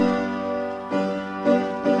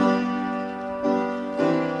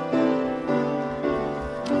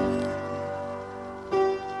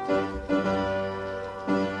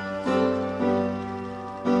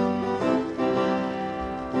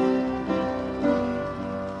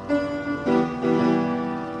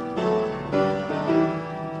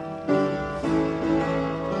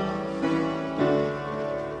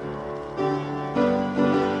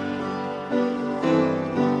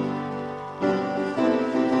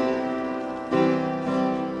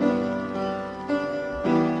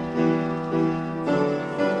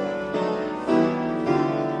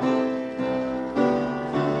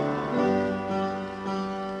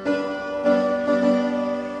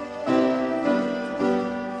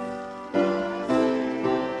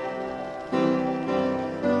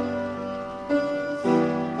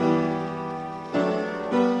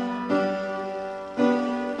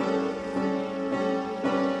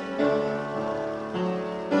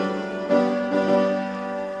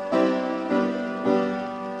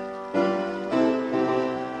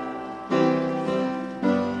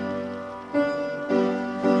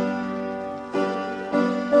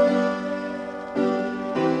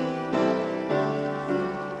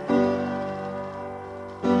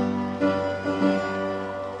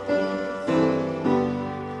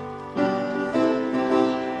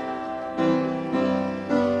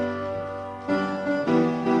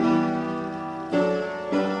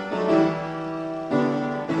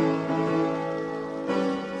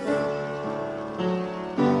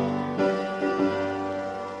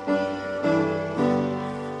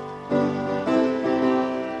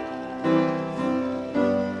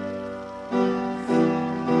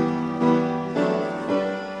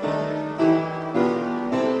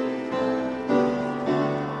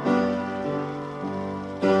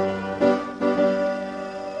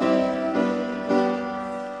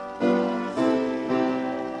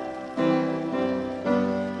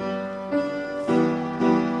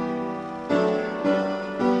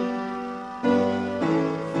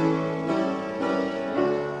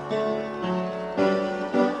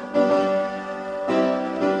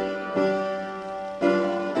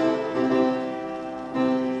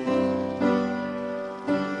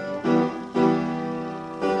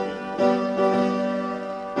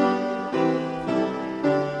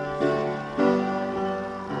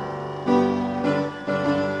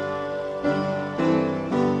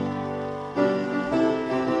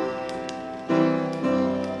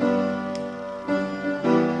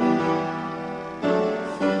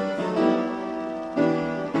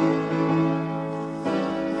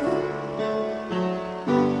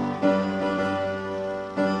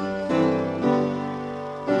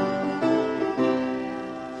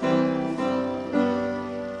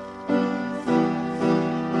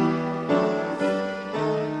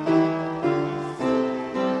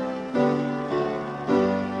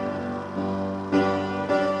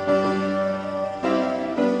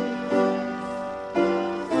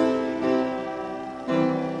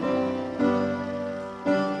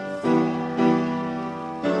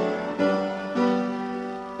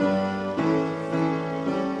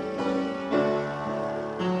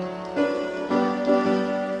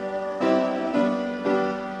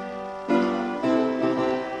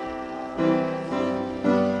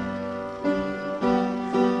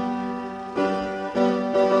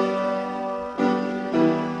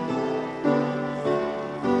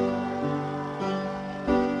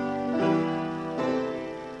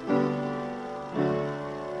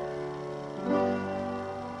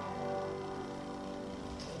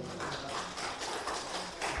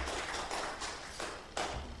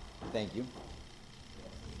Thank you.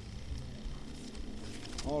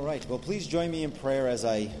 All right. Well, please join me in prayer as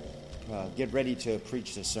I get ready to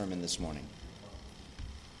preach this sermon this morning.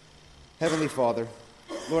 Heavenly Father,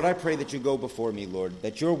 Lord, I pray that you go before me, Lord,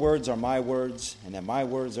 that your words are my words and that my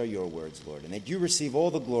words are your words, Lord, and that you receive all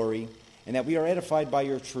the glory and that we are edified by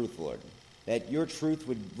your truth, Lord, that your truth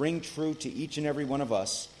would ring true to each and every one of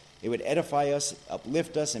us. It would edify us,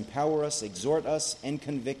 uplift us, empower us, exhort us, and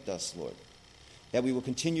convict us, Lord, that we will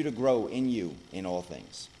continue to grow in you in all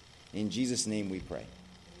things. In Jesus' name we pray.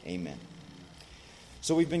 Amen.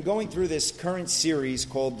 So we've been going through this current series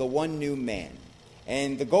called The One New Man.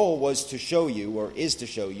 And the goal was to show you, or is to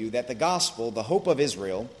show you, that the gospel, the hope of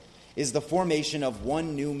Israel, is the formation of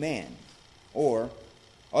one new man. Or,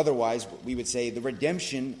 otherwise, we would say the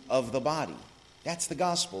redemption of the body. That's the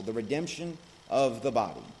gospel, the redemption of the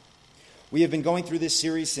body. We have been going through this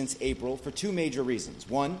series since April for two major reasons.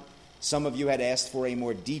 One, some of you had asked for a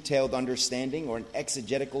more detailed understanding or an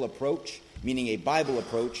exegetical approach, meaning a Bible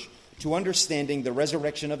approach, to understanding the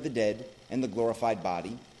resurrection of the dead and the glorified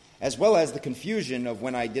body, as well as the confusion of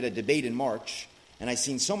when I did a debate in March, and I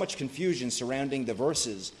seen so much confusion surrounding the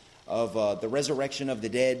verses of the resurrection of the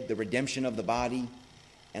dead, the redemption of the body,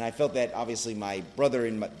 and I felt that obviously my brother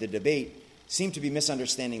in the debate seemed to be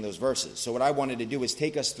misunderstanding those verses. So what I wanted to do is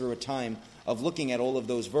take us through a time of looking at all of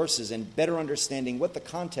those verses and better understanding what the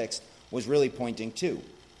context was really pointing to.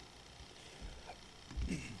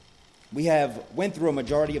 We have went through a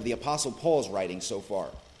majority of the Apostle Paul's writings so far.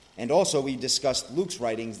 And also we discussed Luke's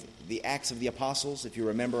writings, the Acts of the Apostles. If you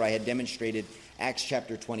remember, I had demonstrated Acts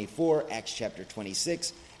chapter 24, Acts chapter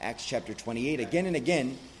 26, Acts chapter 28. Again and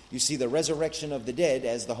again, you see the resurrection of the dead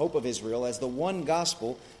as the hope of Israel, as the one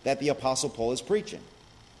gospel that the Apostle Paul is preaching.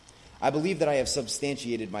 I believe that I have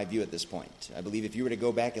substantiated my view at this point. I believe if you were to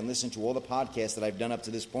go back and listen to all the podcasts that I've done up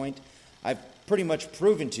to this point, I've pretty much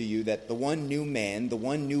proven to you that the one new man, the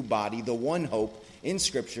one new body, the one hope in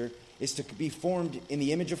Scripture is to be formed in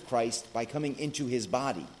the image of Christ by coming into his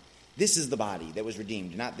body. This is the body that was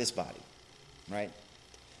redeemed, not this body, right?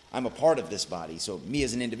 I'm a part of this body, so me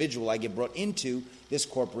as an individual, I get brought into this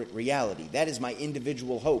corporate reality. That is my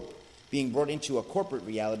individual hope, being brought into a corporate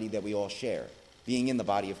reality that we all share, being in the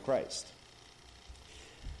body of Christ.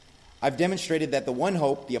 I've demonstrated that the one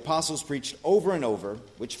hope the apostles preached over and over,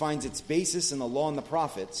 which finds its basis in the law and the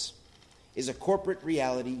prophets, is a corporate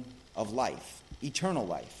reality of life, eternal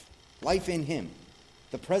life, life in him,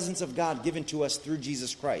 the presence of God given to us through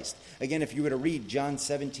Jesus Christ. Again, if you were to read John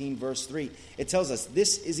 17, verse 3, it tells us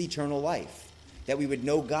this is eternal life, that we would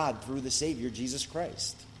know God through the Savior, Jesus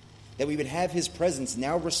Christ, that we would have his presence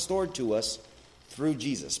now restored to us through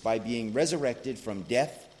Jesus by being resurrected from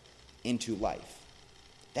death into life.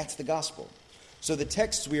 That's the gospel. So the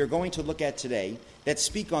texts we are going to look at today that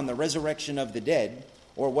speak on the resurrection of the dead,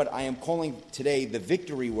 or what I am calling today the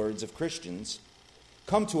victory words of Christians,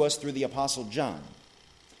 come to us through the Apostle John.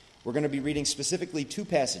 We're going to be reading specifically two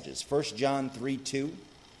passages, 1 John 3:2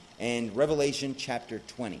 and Revelation chapter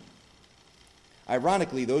 20.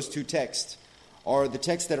 Ironically, those two texts are the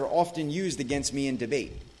texts that are often used against me in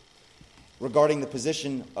debate regarding the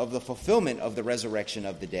position of the fulfillment of the resurrection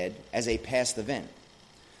of the dead as a past event.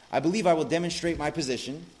 I believe I will demonstrate my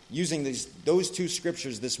position using those two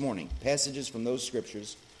scriptures this morning, passages from those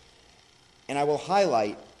scriptures, and I will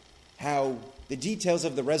highlight how the details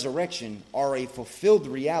of the resurrection are a fulfilled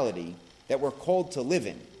reality that we're called to live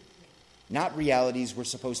in, not realities we're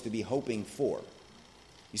supposed to be hoping for.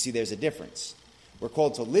 You see, there's a difference. We're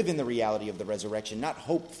called to live in the reality of the resurrection, not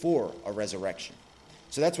hope for a resurrection.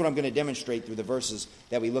 So that's what I'm going to demonstrate through the verses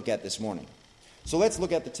that we look at this morning. So let's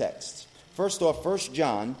look at the texts. First off, 1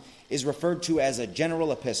 John is referred to as a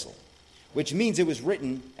general epistle, which means it was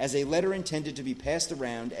written as a letter intended to be passed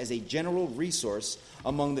around as a general resource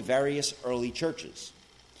among the various early churches.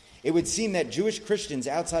 It would seem that Jewish Christians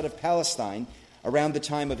outside of Palestine around the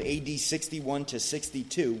time of AD 61 to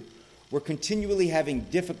 62 were continually having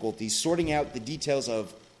difficulties sorting out the details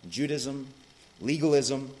of Judaism,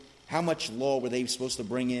 legalism, how much law were they supposed to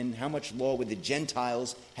bring in, how much law would the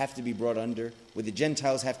Gentiles have to be brought under, would the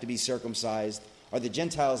Gentiles have to be circumcised, are the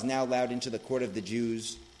Gentiles now allowed into the court of the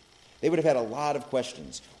Jews? They would have had a lot of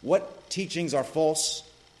questions. What teachings are false?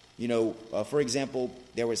 For example,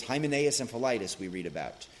 there was Hymenaeus and Philetus we read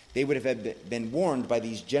about. They would have been warned by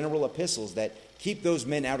these general epistles that keep those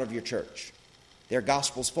men out of your church. Their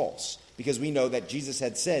gospel's false, because we know that Jesus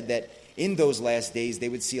had said that in those last days they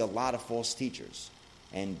would see a lot of false teachers,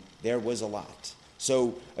 and there was a lot.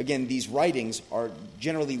 So, again, these writings are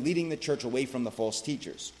generally leading the church away from the false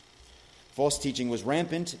teachers. False teaching was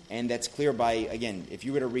rampant, and that's clear by, again, if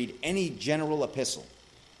you were to read any general epistle,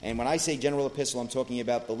 And when I say general epistle, I'm talking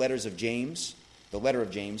about the letters of James, the letter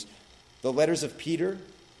of James, the letters of Peter,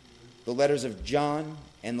 the letters of John,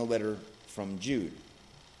 and the letter from Jude.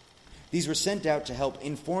 These were sent out to help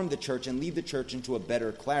inform the church and lead the church into a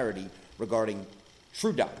better clarity regarding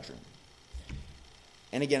true doctrine.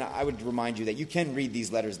 And again, I would remind you that you can read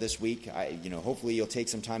these letters this week. Hopefully you'll take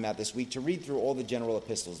some time out this week to read through all the general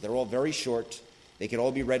epistles. They're all very short. They can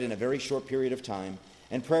all be read in a very short period of time.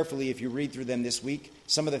 And prayerfully, if you read through them this week,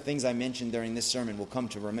 some of the things I mentioned during this sermon will come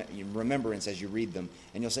to remembrance as you read them.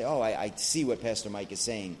 And you'll say, oh, I see what Pastor Mike is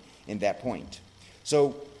saying in that point.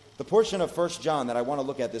 So the portion of 1 John that I want to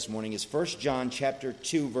look at this morning is 1 John chapter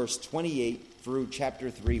 2, verse 28 through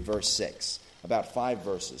chapter 3, verse 6. About 5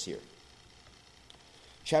 verses here.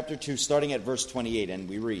 Chapter 2, starting at verse 28, and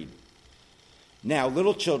we read, "Now,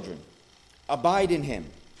 little children, abide in him,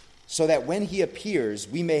 so that when he appears,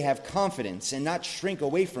 we may have confidence and not shrink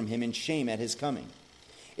away from him in shame at his coming.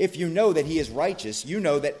 If you know that he is righteous, you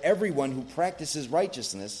know that everyone who practices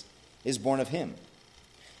righteousness is born of him.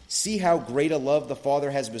 See how great a love the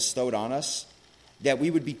Father has bestowed on us, that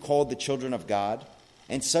we would be called the children of God,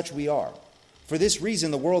 and such we are. For this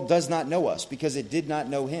reason the world does not know us, because it did not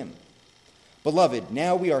know him. Beloved,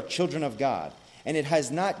 now we are children of God, and it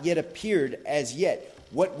has not yet appeared as yet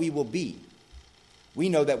what we will be. We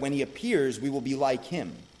know that when he appears, we will be like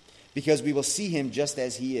him, because we will see him just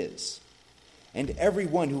as he is. And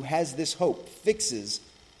everyone who has this hope fixes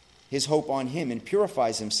his hope on him and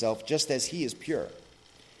purifies himself just as he is pure.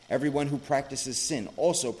 Everyone who practices sin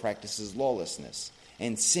also practices lawlessness,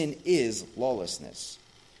 and sin is lawlessness.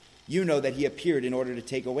 You know that he appeared in order to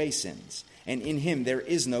take away sins, and in him there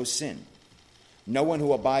is no sin. No one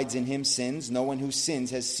who abides in him sins. No one who sins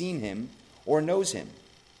has seen him or knows him.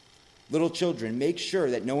 Little children, make sure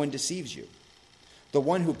that no one deceives you. The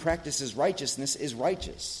one who practices righteousness is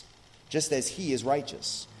righteous, just as he is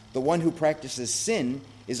righteous. The one who practices sin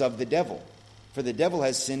is of the devil, for the devil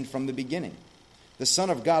has sinned from the beginning. The Son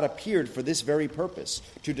of God appeared for this very purpose,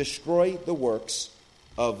 to destroy the works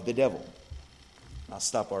of the devil." I'll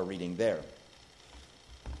stop our reading there.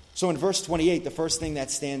 So in verse 28, the first thing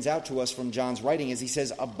that stands out to us from John's writing is he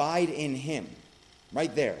says, abide in him.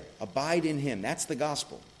 Right there. Abide in him. That's the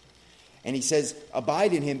gospel. And he says,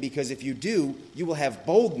 abide in him, because if you do, you will have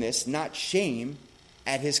boldness, not shame,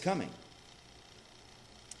 at his coming.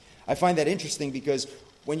 I find that interesting because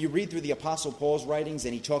when you read through the Apostle Paul's writings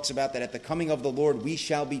and he talks about that at the coming of the Lord we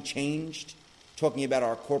shall be changed, talking about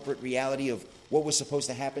our corporate reality of what was supposed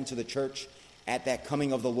to happen to the church at that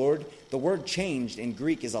coming of the Lord, the word changed in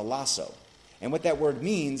Greek is alasso. And what that word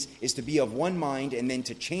means is to be of one mind and then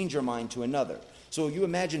to change your mind to another. So you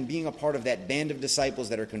imagine being a part of that band of disciples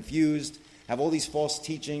that are confused, have all these false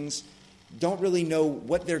teachings, don't really know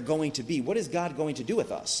what they're going to be. What is God going to do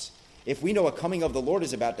with us? If we know a coming of the Lord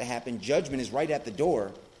is about to happen, judgment is right at the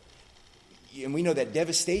door, and we know that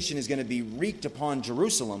devastation is going to be wreaked upon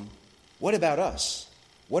Jerusalem, what about us?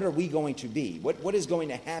 What are we going to be? What is going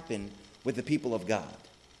to happen with the people of God?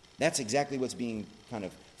 That's exactly what's being kind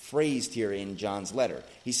of phrased here in John's letter.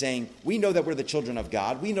 He's saying, we know that we're the children of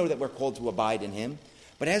God. We know that we're called to abide in him.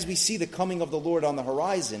 But as we see the coming of the Lord on the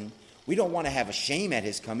horizon, we don't want to have a shame at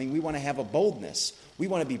his coming. We want to have a boldness. We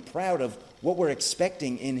want to be proud of what we're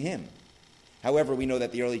expecting in him. However, we know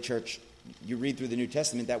that the early church, you read through the New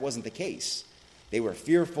Testament, that wasn't the case. They were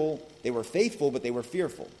fearful. They were faithful, but they were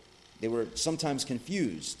fearful. They were sometimes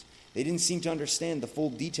confused. They didn't seem to understand the full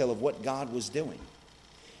detail of what God was doing.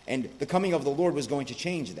 And the coming of the Lord was going to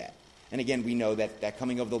change that. And again, we know that that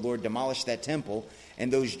coming of the Lord demolished that temple,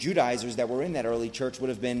 and those Judaizers that were in that early church would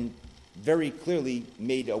have been very clearly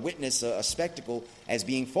made a witness, a spectacle, as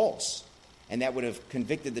being false. And that would have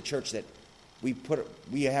convicted the church that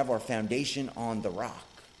we have our foundation on the rock.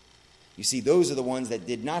 You see, those are the ones that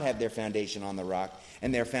did not have their foundation on the rock,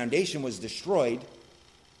 and their foundation was destroyed,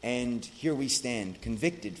 and here we stand,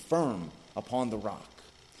 convicted, firm upon the rock.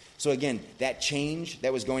 So again, that change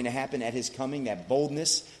that was going to happen at his coming, that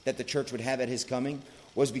boldness that the church would have at his coming,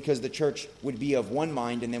 was because the church would be of one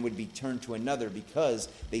mind and then would be turned to another because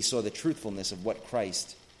they saw the truthfulness of what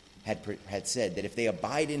Christ had said, that if they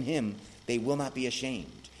abide in him, they will not be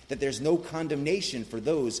ashamed, that there's no condemnation for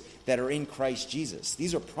those that are in Christ Jesus.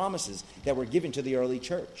 These are promises that were given to the early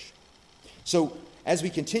church. So as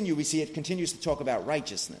we continue, we see it continues to talk about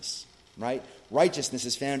righteousness, right? Righteousness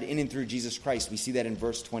is found in and through Jesus Christ. We see that in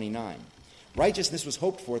verse 29. Righteousness was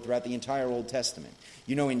hoped for throughout the entire Old Testament.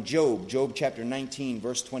 You know, in Job chapter 19,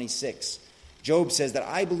 verse 26, Job says that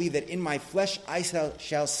I believe that in my flesh I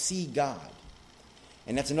shall see God.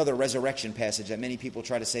 And that's another resurrection passage that many people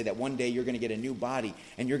try to say that one day you're going to get a new body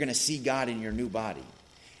and you're going to see God in your new body.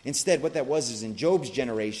 Instead, what that was is in Job's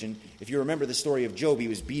generation, if you remember the story of Job, he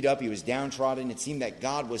was beat up, he was downtrodden. It seemed that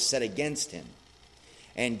God was set against him.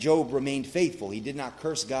 And Job remained faithful. He did not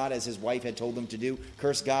curse God as his wife had told him to do,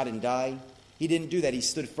 curse God and die. He didn't do that. He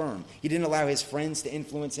stood firm. He didn't allow his friends to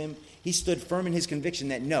influence him. He stood firm in his conviction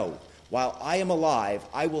that no, while I am alive,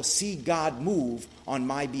 I will see God move on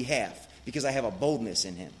my behalf because I have a boldness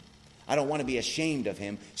in him. I don't want to be ashamed of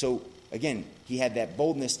him. So again, he had that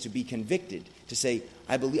boldness to be convicted, to say,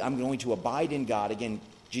 I believe I'm going to abide in God. Again,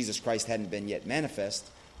 Jesus Christ hadn't been yet manifest,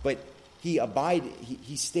 but he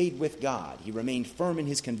stayed with God. He remained firm in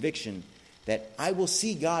his conviction that I will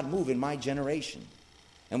see God move in my generation.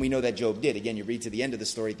 And we know that Job did. Again, you read to the end of the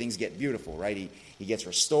story, things get beautiful, right? He gets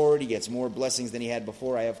restored. He gets more blessings than he had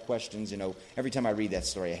before. I have questions, Every time I read that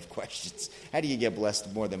story, I have questions. How do you get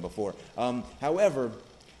blessed more than before? However,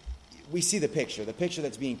 we see the picture. The picture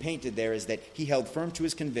that's being painted there is that he held firm to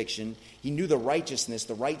his conviction. He knew the righteousness,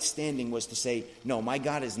 the right standing was to say, no, my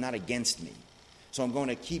God is not against me. So I'm going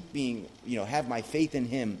to keep being, have my faith in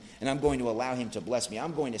him, and I'm going to allow him to bless me.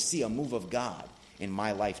 I'm going to see a move of God in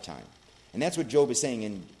my lifetime. And that's what Job is saying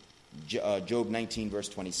in Job 19, verse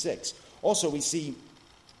 26. Also, we see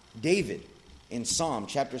David in Psalm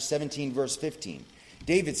chapter 17, verse 15.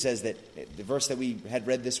 David says that, the verse that we had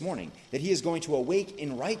read this morning, that he is going to awake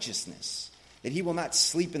in righteousness, that he will not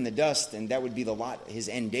sleep in the dust, and that would be his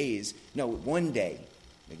end days. No, one day,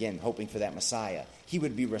 again, hoping for that Messiah, he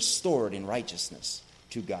would be restored in righteousness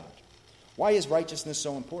to God. Why is righteousness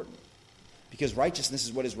so important? Because righteousness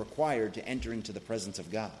is what is required to enter into the presence of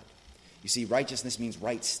God. You see, righteousness means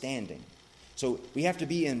right standing. So we have to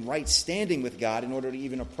be in right standing with God in order to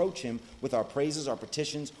even approach him with our praises, our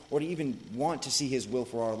petitions, or to even want to see his will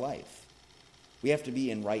for our life. We have to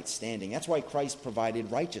be in right standing. That's why Christ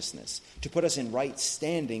provided righteousness, to put us in right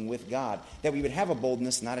standing with God, that we would have a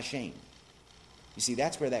boldness, not a shame. You see,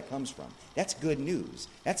 that's where that comes from. That's good news.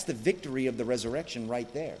 That's the victory of the resurrection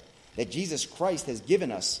right there. That Jesus Christ has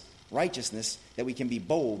given us righteousness, that we can be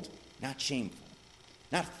bold, not shameful.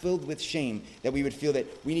 Not filled with shame, that we would feel that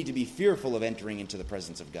we need to be fearful of entering into the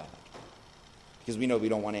presence of God. Because we know we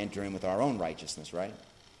don't want to enter in with our own righteousness, right?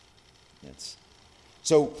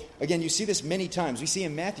 So, again, you see this many times. We see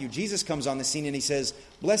in Matthew, Jesus comes on the scene and he says,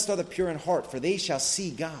 blessed are the pure in heart, for they shall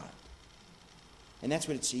see God. And that's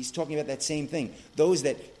what he's talking about, that same thing. Those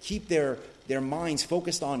that keep their minds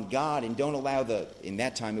focused on God and don't allow in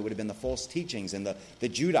that time it would have been the false teachings and the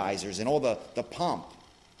Judaizers and all the pomp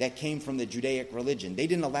that came from the Judaic religion. They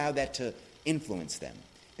didn't allow that to influence them.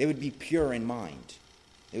 They would be pure in mind.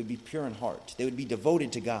 They would be pure in heart. They would be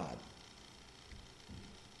devoted to God.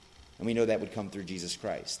 And we know that would come through Jesus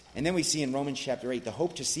Christ. And then we see in Romans chapter 8, the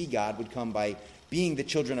hope to see God would come by being the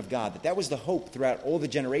children of God. That was the hope throughout all the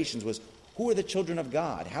generations was, who are the children of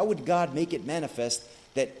God? How would God make it manifest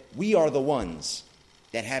that we are the ones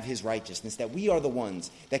that have his righteousness, that we are the ones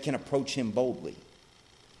that can approach him boldly?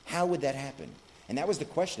 How would that happen? And that was the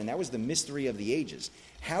question. That was the mystery of the ages.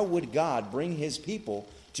 How would God bring his people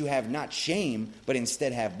to have not shame, but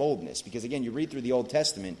instead have boldness? Because again, you read through the Old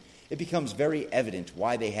Testament, it becomes very evident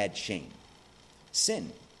why they had shame.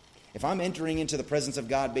 Sin. If I'm entering into the presence of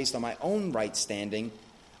God based on my own right standing,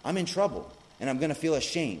 I'm in trouble, and I'm going to feel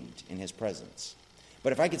ashamed in his presence.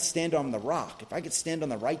 But if I could stand on the rock, if I could stand on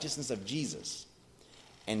the righteousness of Jesus,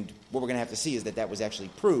 and what we're going to have to see is that was actually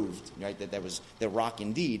proved, right? That was the rock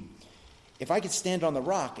indeed. If I could stand on the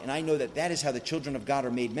rock, and I know that is how the children of God are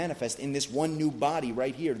made manifest in this one new body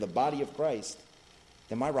right here, the body of Christ,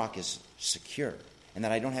 then my rock is secure, and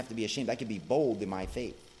that I don't have to be ashamed. I can be bold in my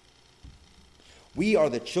faith. We are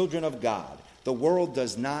the children of God. The world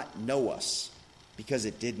does not know us because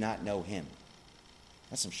it did not know him.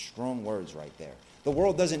 That's some strong words right there. The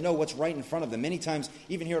world doesn't know what's right in front of them. Many times,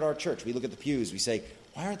 even here at our church, we look at the pews, we say,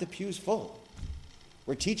 why aren't the pews full?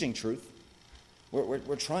 We're teaching truth.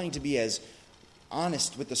 We're trying to be as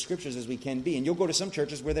honest with the scriptures as we can be. And you'll go to some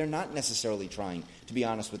churches where they're not necessarily trying to be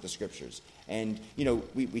honest with the scriptures. And,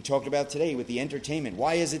 we talked about today with the entertainment.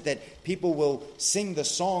 Why is it that people will sing the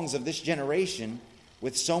songs of this generation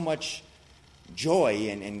with so much joy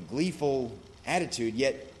and gleeful attitude,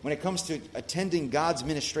 yet when it comes to attending God's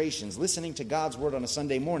ministrations, listening to God's word on a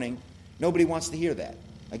Sunday morning, nobody wants to hear that?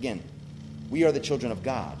 Again, we are the children of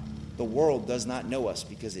God. The world does not know us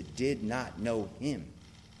because it did not know him.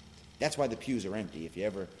 That's why the pews are empty. If you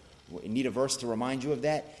ever need a verse to remind you of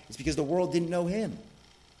that, it's because the world didn't know him.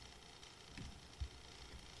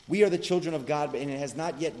 We are the children of God, and it has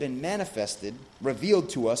not yet been manifested, revealed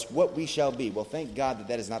to us what we shall be. Well, thank God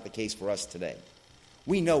that is not the case for us today.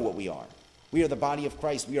 We know what we are. We are the body of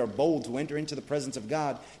Christ. We are bold to enter into the presence of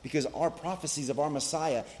God because our prophecies of our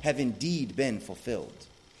Messiah have indeed been fulfilled.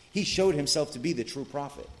 He showed himself to be the true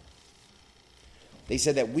prophet. They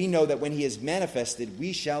said that we know that when he is manifested,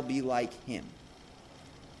 we shall be like him.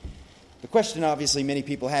 The question obviously many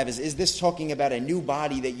people have is this talking about a new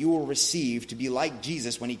body that you will receive to be like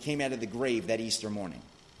Jesus when he came out of the grave that Easter morning?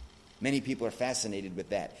 Many people are fascinated with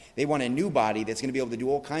that. They want a new body that's going to be able to do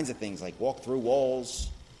all kinds of things, like walk through walls,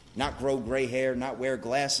 not grow gray hair, not wear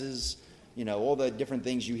glasses, all the different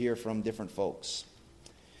things you hear from different folks.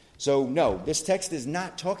 So no, this text is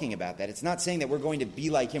not talking about that. It's not saying that we're going to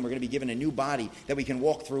be like him. We're going to be given a new body that we can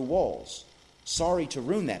walk through walls. Sorry to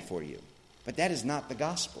ruin that for you, but that is not the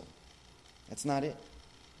gospel. That's not it.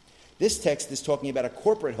 This text is talking about a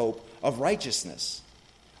corporate hope of righteousness,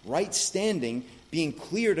 right standing, being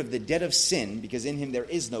cleared of the debt of sin, because in him there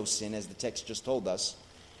is no sin, as the text just told us.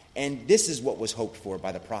 And this is what was hoped for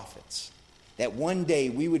by the prophets, that one day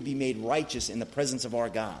we would be made righteous in the presence of our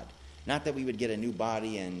God. Not that we would get a new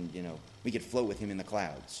body and, we could float with him in the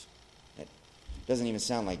clouds. That doesn't even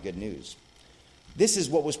sound like good news. This is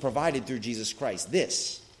what was provided through Jesus Christ.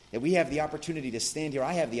 That we have the opportunity to stand here.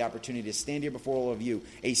 I have the opportunity to stand here before all of you,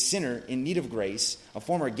 a sinner in need of grace, a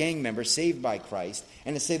former gang member saved by Christ,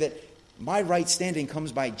 and to say that my right standing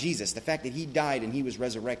comes by Jesus. The fact that he died and he was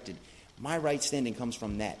resurrected. My right standing comes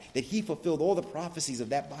from that. That he fulfilled all the prophecies of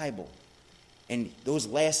that Bible. And those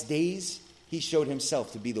last days, he showed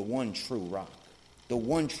himself to be the one true rock, the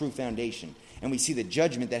one true foundation. And we see the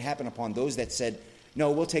judgment that happened upon those that said,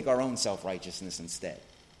 no, we'll take our own self-righteousness instead.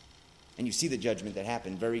 And you see the judgment that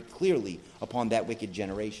happened very clearly upon that wicked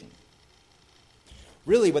generation.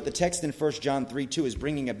 Really, what the text in 1 John 3:2 is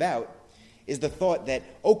bringing about is the thought that,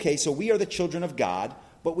 okay, so we are the children of God,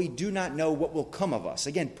 but we do not know what will come of us.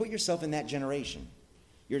 Again, put yourself in that generation.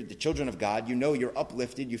 You're the children of God. You're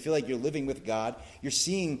uplifted. You feel like you're living with God. You're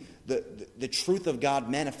seeing the truth of God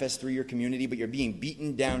manifest through your community, but you're being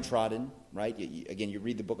beaten, downtrodden, right? Again, you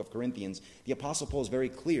read the book of Corinthians. The Apostle Paul is very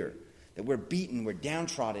clear that we're beaten, we're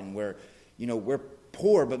downtrodden, we're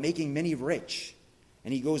poor, but making many rich.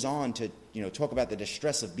 And he goes on to, talk about the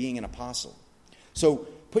distress of being an apostle. So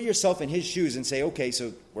put yourself in his shoes and say, okay,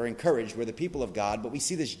 so we're encouraged. We're the people of God, but we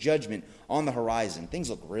see this judgment on the horizon. Things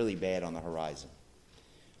look really bad on the horizon.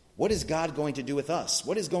 What is God going to do with us?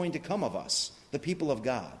 What is going to come of us, the people of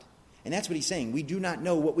God? And that's what he's saying. We do not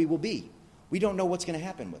know what we will be. We don't know what's going to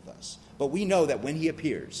happen with us. But we know that when he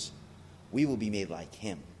appears, we will be made like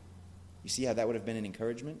him. You see how that would have been an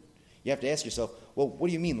encouragement? You have to ask yourself, well, what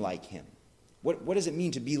do you mean like him? What does it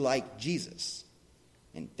mean to be like Jesus?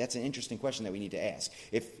 And that's an interesting question that we need to ask.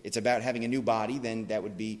 If it's about having a new body, then that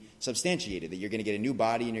would be substantiated, that you're going to get a new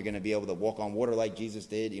body and you're going to be able to walk on water like Jesus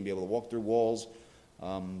did. You're going to be able to walk through walls,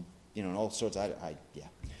 and all sorts. Yeah.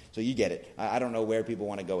 So you get it. I don't know where people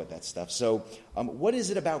want to go with that stuff. So what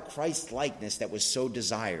is it about Christ's likeness that was so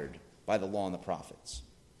desired by the law and the prophets?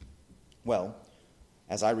 Well,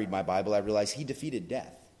 as I read my Bible, I realize he defeated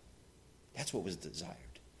death. That's what was desired.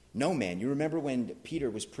 No man. You remember when Peter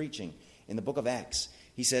was preaching in the book of Acts,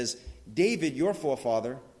 he says, David, your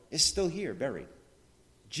forefather, is still here, buried.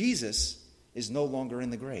 Jesus is no longer in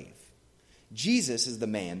the grave. Jesus is the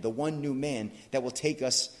man, the one new man that will take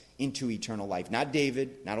us into eternal life. Not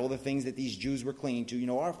David, not all the things that these Jews were clinging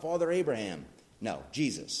to. Our father Abraham. No,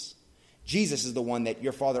 Jesus. Jesus is the one that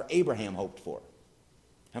your father Abraham hoped for.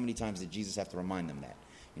 How many times did Jesus have to remind them that?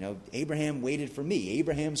 Abraham waited for me.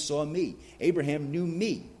 Abraham saw me. Abraham knew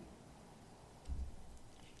me.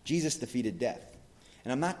 Jesus defeated death.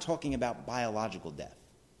 And I'm not talking about biological death.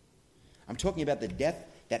 I'm talking about the death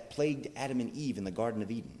that plagued Adam and Eve in the Garden of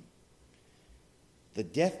Eden. The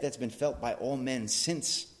death that's been felt by all men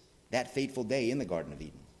since that fateful day in the Garden of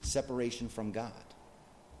Eden. Separation from God.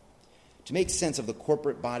 To make sense of the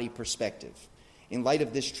corporate body perspective, in light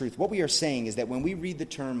of this truth, what we are saying is that when we read the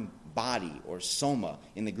term body or soma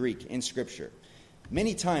in the Greek in Scripture,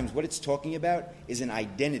 many times what it's talking about is an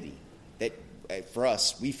identity that for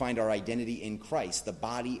us, we find our identity in Christ, the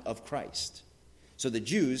body of Christ. So the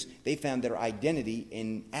Jews, they found their identity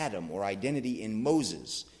in Adam or identity in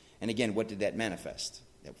Moses. And again, what did that manifest?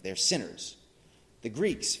 They're sinners. The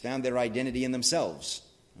Greeks found their identity in themselves.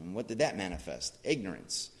 And what did that manifest?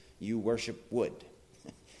 Ignorance. You worship wood.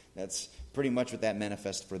 That's pretty much what that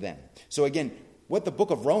manifests for them. So again, what the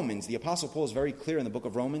book of Romans, the Apostle Paul is very clear in the book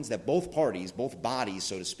of Romans that both parties, both bodies,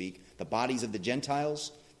 so to speak, the bodies of the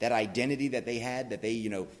Gentiles, that identity that they had, that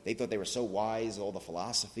they thought they were so wise, all the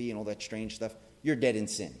philosophy and all that strange stuff, you're dead in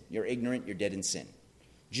sin. You're ignorant, you're dead in sin.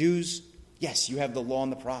 Jews, yes, you have the law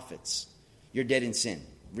and the prophets. You're dead in sin.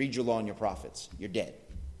 Read your law and your prophets. You're dead.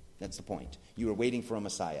 That's the point. You are waiting for a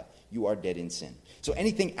Messiah. You are dead in sin. So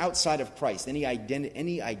anything outside of Christ, any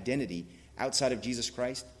identity outside of Jesus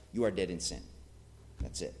Christ, you are dead in sin.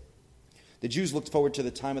 That's it. The Jews looked forward to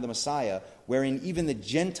the time of the Messiah, wherein even the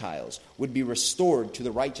Gentiles would be restored to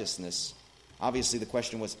the righteousness. Obviously, the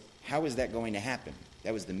question was, how is that going to happen?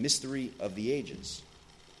 That was the mystery of the ages.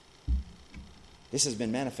 This has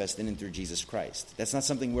been manifested in and through Jesus Christ. That's not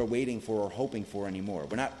something we're waiting for or hoping for anymore.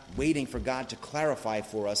 We're not waiting for God to clarify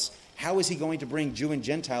for us how is he going to bring Jew and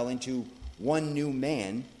Gentile into one new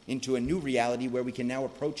man, into a new reality where we can now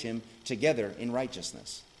approach him together in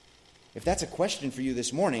righteousness. If that's a question for you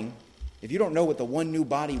this morning, if you don't know what the one new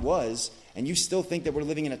body was, and you still think that we're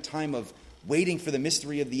living in a time of waiting for the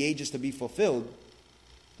mystery of the ages to be fulfilled,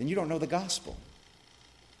 then you don't know the gospel.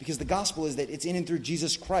 Because the gospel is that it's in and through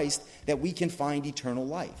Jesus Christ that we can find eternal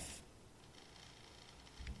life.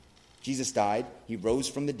 Jesus died, he rose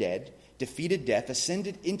from the dead, defeated death,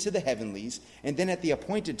 ascended into the heavenlies, and then at the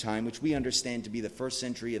appointed time, which we understand to be the first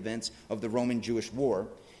century events of the Roman-Jewish war,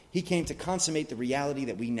 he came to consummate the reality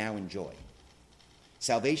that we now enjoy.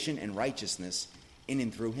 Salvation and righteousness in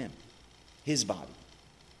and through him, his body,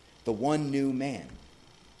 the one new man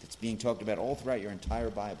that's being talked about all throughout your entire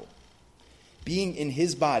Bible. Being in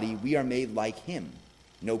his body, we are made like him.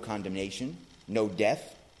 No condemnation, no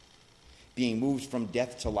death, being moved from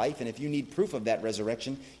death to life. And if you need proof of that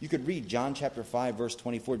resurrection, you could read John chapter 5, verse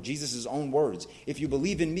 24, Jesus' own words. If you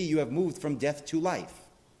believe in me, you have moved from death to life.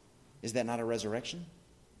 Is that not a resurrection?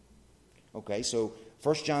 Okay, so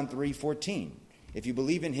 1 John 3:14. If you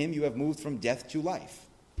believe in him, you have moved from death to life.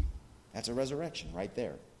 That's a resurrection right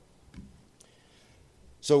there.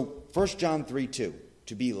 So 1 John 3:2.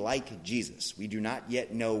 To be like Jesus. We do not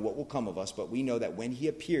yet know what will come of us, but we know that when he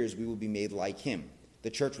appears, we will be made like him. The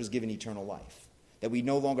church was given eternal life. That we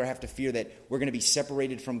no longer have to fear that we're going to be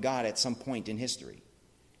separated from God at some point in history.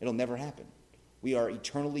 It'll never happen. We are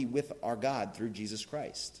eternally with our God through Jesus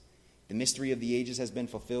Christ. The mystery of the ages has been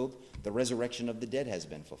fulfilled. The resurrection of the dead has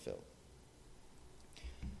been fulfilled.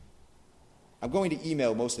 I'm going to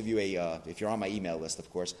email most of you if you're on my email list, of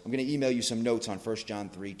course, I'm going to email you some notes on 1 John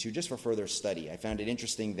 3:2 just for further study. I found it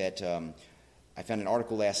interesting that I found an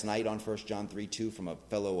article last night on 1 John 3:2 from a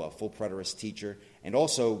fellow full preterist teacher. And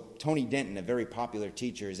also, Tony Denton, a very popular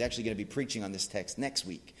teacher, is actually going to be preaching on this text next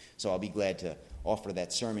week. So I'll be glad to offer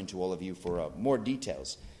that sermon to all of you for more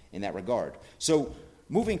details in that regard. So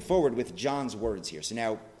moving forward with John's words here. So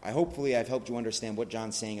now, hopefully I've helped you understand what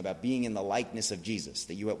John's saying about being in the likeness of Jesus,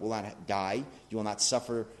 that you will not die, you will not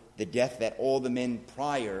suffer the death that all the men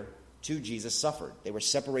prior to Jesus suffered. They were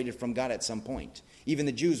separated from God at some point. Even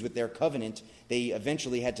the Jews with their covenant, they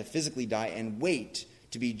eventually had to physically die and wait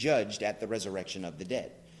to be judged at the resurrection of the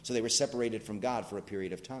dead. So they were separated from God for a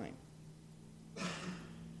period of time.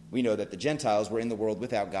 We know that the Gentiles were in the world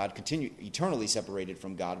without God, eternally separated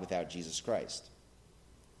from God without Jesus Christ.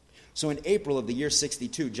 So in April of the year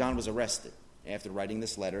 62, John was arrested. After writing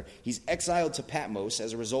this letter, he's exiled to Patmos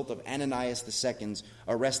as a result of Ananias II's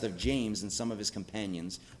arrest of James and some of his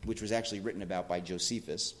companions, which was actually written about by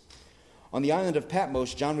Josephus. On the island of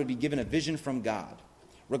Patmos, John would be given a vision from God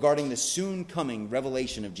regarding the soon coming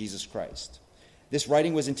revelation of Jesus Christ. This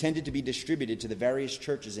writing was intended to be distributed to the various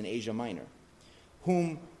churches in Asia Minor,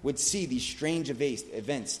 whom would see these strange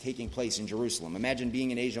events taking place in Jerusalem. Imagine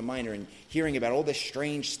being in Asia Minor and hearing about all this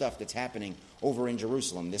strange stuff that's happening over in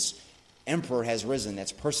Jerusalem. This emperor has risen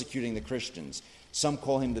that's persecuting the Christians. Some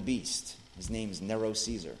call him the beast. His name is Nero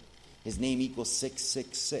Caesar. His name equals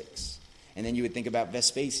 666. And then you would think about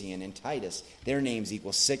Vespasian and Titus. Their names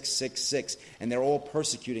equal 666. And they're all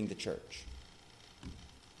persecuting the church.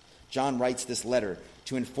 John writes this letter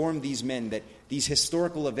to inform these men that these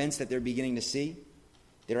historical events that they're beginning to see,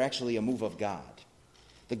 they're actually a move of God.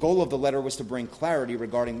 The goal of the letter was to bring clarity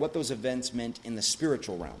regarding what those events meant in the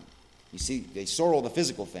spiritual realm. You see, they saw all the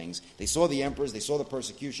physical things. They saw the emperors. They saw the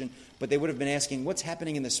persecution. But they would have been asking, what's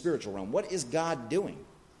happening in the spiritual realm? What is God doing?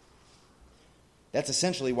 That's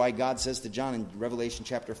essentially why God says to John in Revelation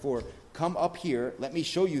chapter 4, come up here, let me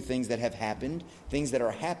show you things that have happened, things that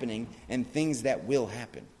are happening, and things that will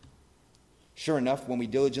happen. Sure enough, when we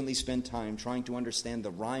diligently spend time trying to understand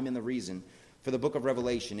the rhyme and the reason for the book of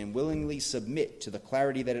Revelation and willingly submit to the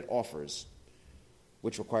clarity that it offers,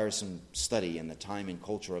 which requires some study in the time and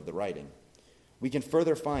culture of the writing, we can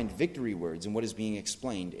further find victory words in what is being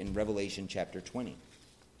explained in Revelation chapter 20.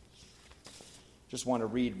 Just want to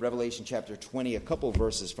read Revelation chapter 20, a couple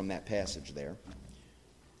verses from that passage there.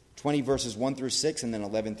 20 verses 1 through 6 and then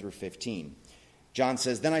 11 through 15. John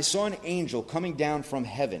says, Then I saw an angel coming down from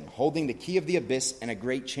heaven, holding the key of the abyss and a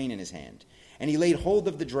great chain in his hand. And he laid hold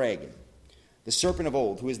of the dragon, the serpent of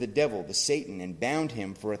old, who is the devil, the Satan, and bound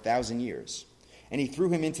him for 1,000 years. And he threw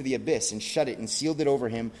him into the abyss and shut it and sealed it over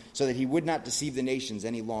him so that he would not deceive the nations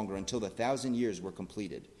any longer until the 1,000 years were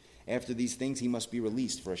completed. After these things he must be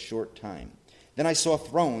released for a short time. Then I saw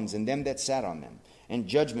thrones and them that sat on them, and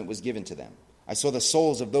judgment was given to them. I saw the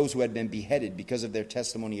souls of those who had been beheaded because of their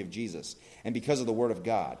testimony of Jesus, and because of the word of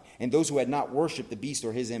God, and those who had not worshipped the beast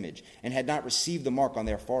or his image, and had not received the mark on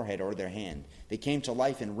their forehead or their hand. They came to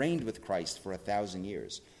life and reigned with Christ for 1,000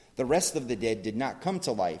 years. The rest of the dead did not come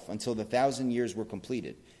to life until the 1,000 years were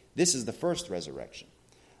completed. This is the first resurrection.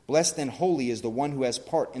 Blessed and holy is the one who has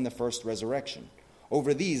part in the first resurrection.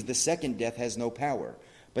 Over these the second death has no power,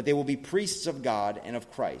 but they will be priests of God and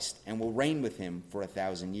of Christ, and will reign with him for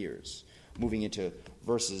 1,000 years. Moving into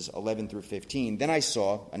verses 11 through 15. Then I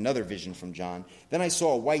saw, another vision from John, then I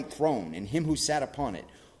saw a white throne, and him who sat upon it,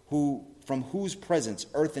 from whose presence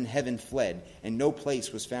earth and heaven fled, and no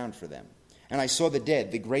place was found for them. And I saw the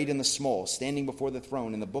dead, the great and the small, standing before the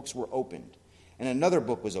throne, and the books were opened. And another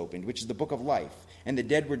book was opened, which is the book of life. And the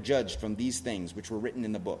dead were judged from these things which were written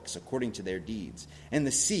in the books, according to their deeds. And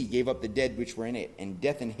the sea gave up the dead which were in it, and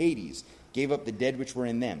death and Hades gave up the dead which were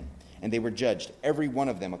in them. And they were judged, every one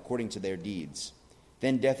of them according to their deeds.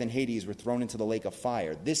 Then death and Hades were thrown into the lake of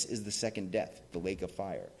fire. This is the second death, the lake of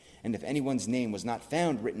fire. And if anyone's name was not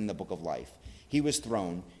found written in the book of life, he was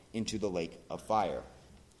thrown into the lake of fire.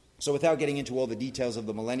 So without getting into all the details of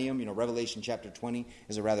the millennium, Revelation chapter 20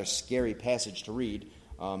 is a rather scary passage to read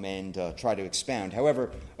and try to expound.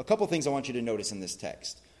 However, a couple things I want you to notice in this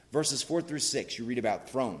text. Verses 4 through 6, you read about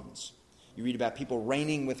thrones. You read about people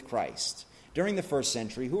reigning with Christ. During the first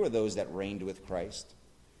century, who are those that reigned with Christ?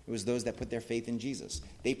 It was those that put their faith in Jesus.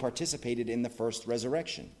 They participated in the first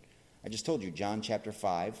resurrection. I just told you, John chapter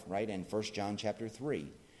 5, right, and 1 John chapter 3,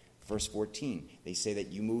 verse 14. They say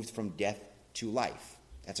that you moved from death to life.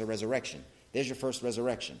 That's a resurrection. There's your first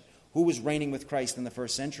resurrection. Who was reigning with Christ in the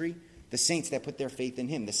first century? The saints that put their faith in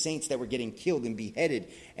him. The saints that were getting killed and beheaded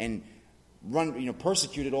and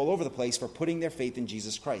persecuted all over the place for putting their faith in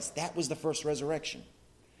Jesus Christ. That was the first resurrection.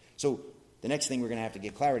 So the next thing we're going to have to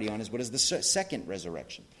get clarity on is what is the second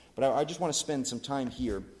resurrection. But I just want to spend some time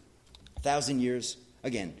here. 1,000 years,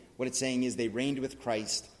 again, what it's saying is they reigned with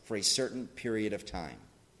Christ for a certain period of time.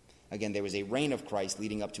 Again, there was a reign of Christ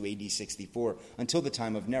leading up to AD 64 until the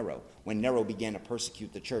time of Nero, when Nero began to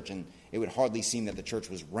persecute the church, and it would hardly seem that the church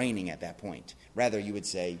was reigning at that point. Rather, you would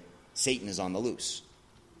say, Satan is on the loose.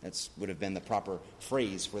 That would have been the proper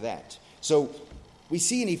phrase for that. So we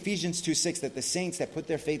see in Ephesians 2:6 that the saints that put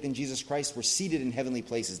their faith in Jesus Christ were seated in heavenly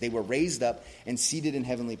places. They were raised up and seated in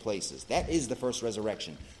heavenly places. That is the first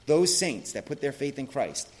resurrection. Those saints that put their faith in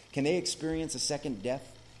Christ, can they experience a second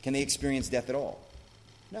death? Can they experience death at all?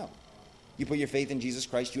 No. You put your faith in Jesus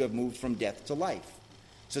Christ, you have moved from death to life.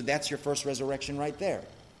 So that's your first resurrection right there.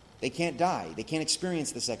 They can't die. They can't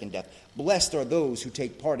experience the second death. Blessed are those who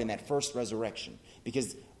take part in that first resurrection,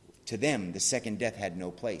 because to them, the second death had no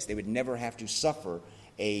place. They would never have to suffer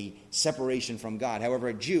a separation from God. However,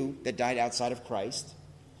 a Jew that died outside of Christ,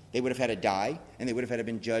 they would have had to die, and they would have had to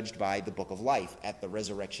been judged by the book of life at the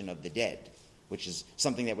resurrection of the dead, which is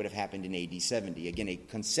something that would have happened in AD 70. Again, a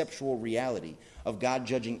conceptual reality of God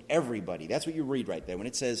judging everybody. That's what you read right there. When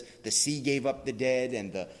it says the sea gave up the dead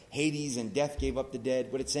and the Hades and death gave up the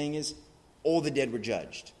dead, what it's saying is all the dead were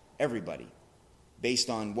judged, everybody, based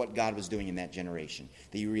on what God was doing in that generation.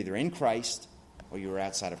 That you were either in Christ or you were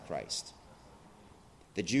outside of Christ.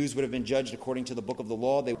 The Jews would have been judged according to the book of the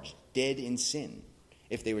law. They were dead in sin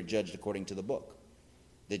if they were judged according to the book.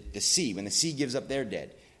 The sea, when the sea gives up their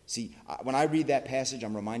dead. See, when I read that passage,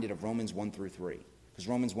 I'm reminded of Romans 1 through 3. Because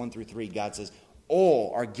Romans 1 through 3, God says,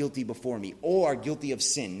 all are guilty before me. All are guilty of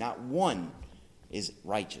sin. Not one is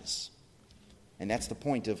righteous. And that's the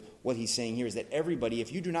point of what he's saying here, is that everybody,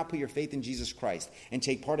 if you do not put your faith in Jesus Christ and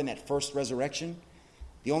take part in that first resurrection,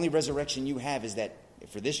 the only resurrection you have is that,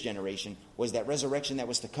 for this generation, was that resurrection that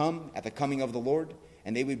was to come at the coming of the Lord,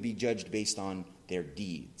 and they would be judged based on their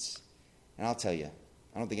deeds. And I'll tell you,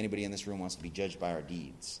 I don't think anybody in this room wants to be judged by our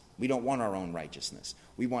deeds. We don't want our own righteousness.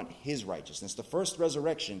 We want his righteousness. The first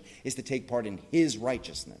resurrection is to take part in his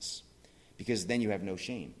righteousness, because then you have no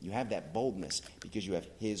shame. You have that boldness because you have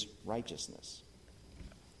his righteousness.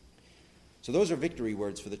 So those are victory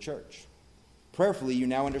words for the church. Prayerfully, you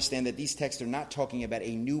now understand that these texts are not talking about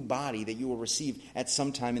a new body that you will receive at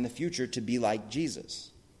some time in the future to be like Jesus.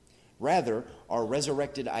 Rather, our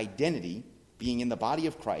resurrected identity, being in the body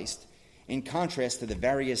of Christ, in contrast to the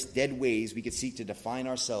various dead ways we could seek to define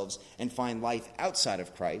ourselves and find life outside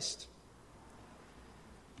of Christ,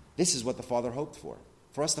 this is what the Father hoped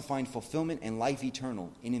for us to find fulfillment and life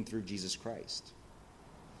eternal in and through Jesus Christ.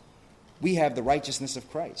 We have the righteousness of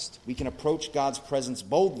Christ. We can approach God's presence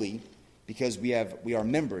boldly because we are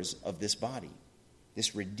members of this body,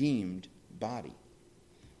 this redeemed body.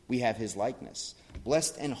 we have his likeness.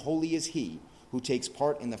 Blessed and holy is he who takes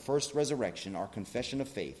part in the first resurrection, our confession of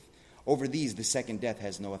faith. Over these the second death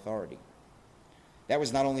has no authority. That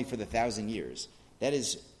was not only for the 1,000 years. That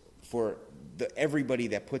is for everybody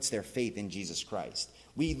that puts their faith in Jesus Christ.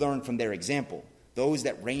 We learn from their example. Those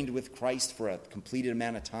that reigned with Christ for a completed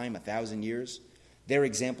amount of time, 1,000 years, their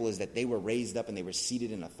example is that they were raised up and they were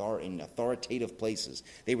seated in authoritative places.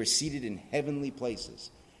 They were seated in heavenly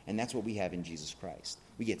places. And that's what we have in Jesus Christ.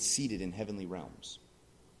 We get seated in heavenly realms.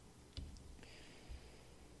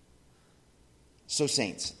 So,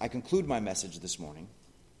 saints, I conclude my message this morning,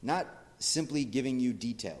 not simply giving you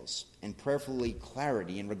details and prayerfully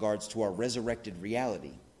clarity in regards to our resurrected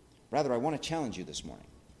reality. Rather, I want to challenge you this morning.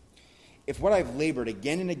 If what I've labored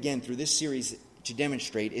again and again through this series to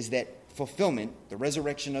demonstrate is that fulfillment, the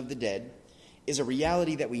resurrection of the dead, is a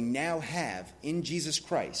reality that we now have in Jesus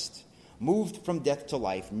Christ, moved from death to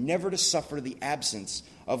life, never to suffer the absence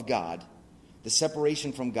of God, the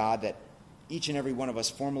separation from God that each and every one of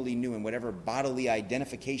us formerly knew in whatever bodily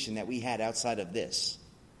identification that we had outside of this.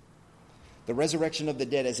 The resurrection of the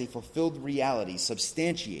dead as a fulfilled reality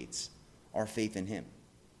substantiates our faith in him.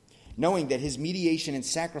 Knowing that his mediation and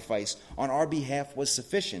sacrifice on our behalf was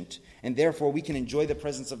sufficient, and therefore we can enjoy the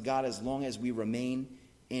presence of God as long as we remain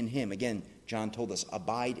in him. Again, John told us,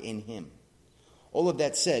 abide in him. All of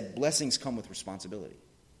that said, blessings come with responsibility.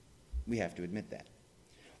 We have to admit that.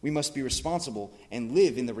 We must be responsible and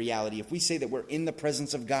live in the reality. If we say that we're in the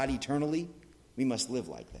presence of God eternally, we must live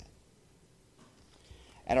like that.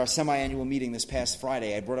 At our semi-annual meeting this past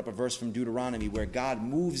Friday, I brought up a verse from Deuteronomy where God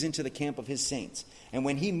moves into the camp of his saints. And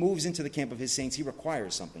when he moves into the camp of his saints, he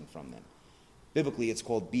requires something from them. Biblically, it's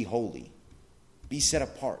called be holy. Be set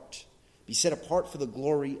apart. Be set apart for the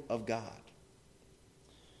glory of God.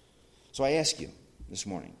 So I ask you this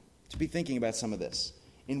morning to be thinking about some of this.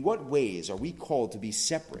 In what ways are we called to be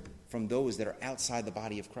separate from those that are outside the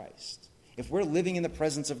body of Christ? If we're living in the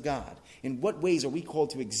presence of God, in what ways are we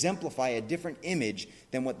called to exemplify a different image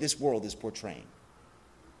than what this world is portraying?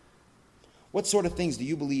 What sort of things do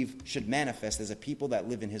you believe should manifest as a people that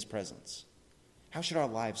live in his presence? How should our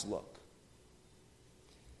lives look?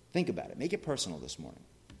 Think about it. Make it personal this morning.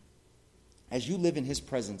 As you live in his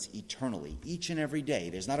presence eternally, each and every day,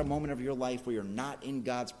 there's not a moment of your life where you're not in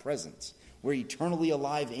God's presence. We're eternally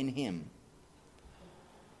alive in him.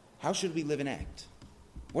 How should we live and act?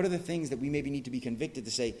 What are the things that we maybe need to be convicted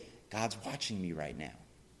to say, God's watching me right now.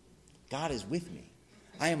 God is with me.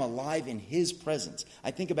 I am alive in his presence.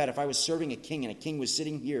 I think about if I was serving a king and a king was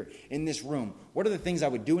sitting here in this room, what are the things I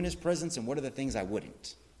would do in his presence and what are the things I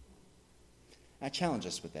wouldn't? I challenge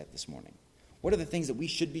us with that this morning. What are the things that we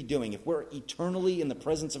should be doing if we're eternally in the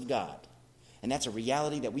presence of God? And that's a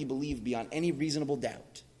reality that we believe beyond any reasonable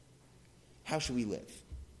doubt. How should we live?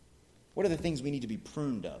 What are the things we need to be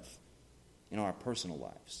pruned of in our personal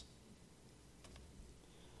lives?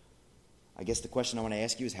 I guess the question I want to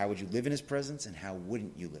ask you is, how would you live in his presence and how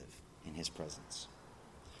wouldn't you live in his presence?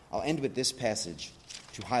 I'll end with this passage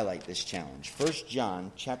to highlight this challenge. 1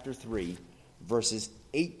 John chapter 3, verses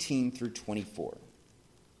 18 through 24.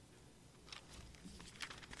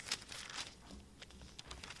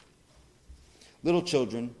 Little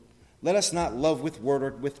children, let us not love with word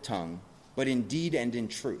or with tongue, but in deed and in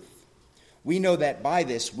truth. We know that by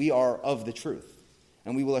this we are of the truth,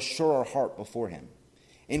 and we will assure our heart before him.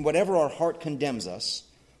 In whatever our heart condemns us,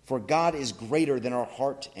 for God is greater than our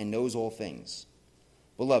heart and knows all things.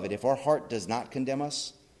 Beloved, if our heart does not condemn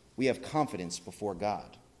us, we have confidence before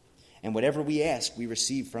God. And whatever we ask, we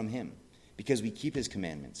receive from him, because we keep his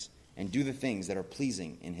commandments and do the things that are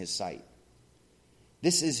pleasing in his sight.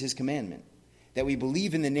 This is his commandment, that we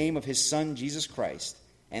believe in the name of his Son, Jesus Christ,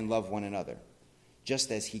 and love one another,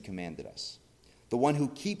 just as he commanded us. The one who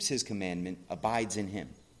keeps his commandment abides in him,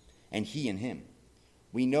 and he in him.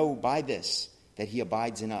 We know by this that he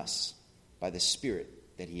abides in us, by the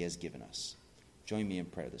Spirit that he has given us. Join me in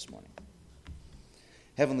prayer this morning.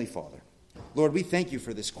 Heavenly Father, Lord, we thank you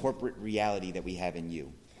for this corporate reality that we have in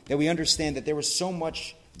you, that we understand that there was so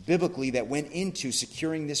much biblically that went into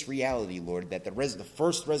securing this reality, Lord, that the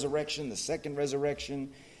first resurrection, the second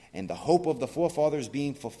resurrection, and the hope of the forefathers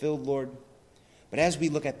being fulfilled, Lord. But as we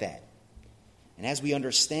look at that, and as we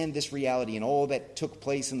understand this reality and all that took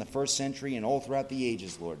place in the first century and all throughout the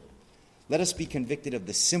ages, Lord, let us be convicted of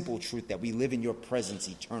the simple truth that we live in your presence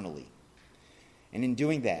eternally. And in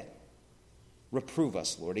doing that, reprove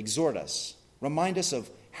us, Lord, exhort us, remind us of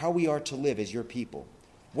how we are to live as your people.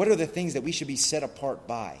 What are the things that we should be set apart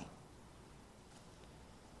by?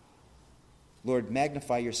 Lord,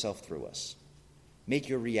 magnify yourself through us. Make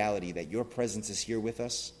your reality that your presence is here with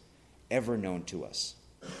us, ever known to us.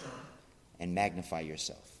 And magnify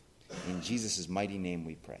yourself. In Jesus' mighty name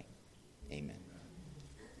we pray. Amen.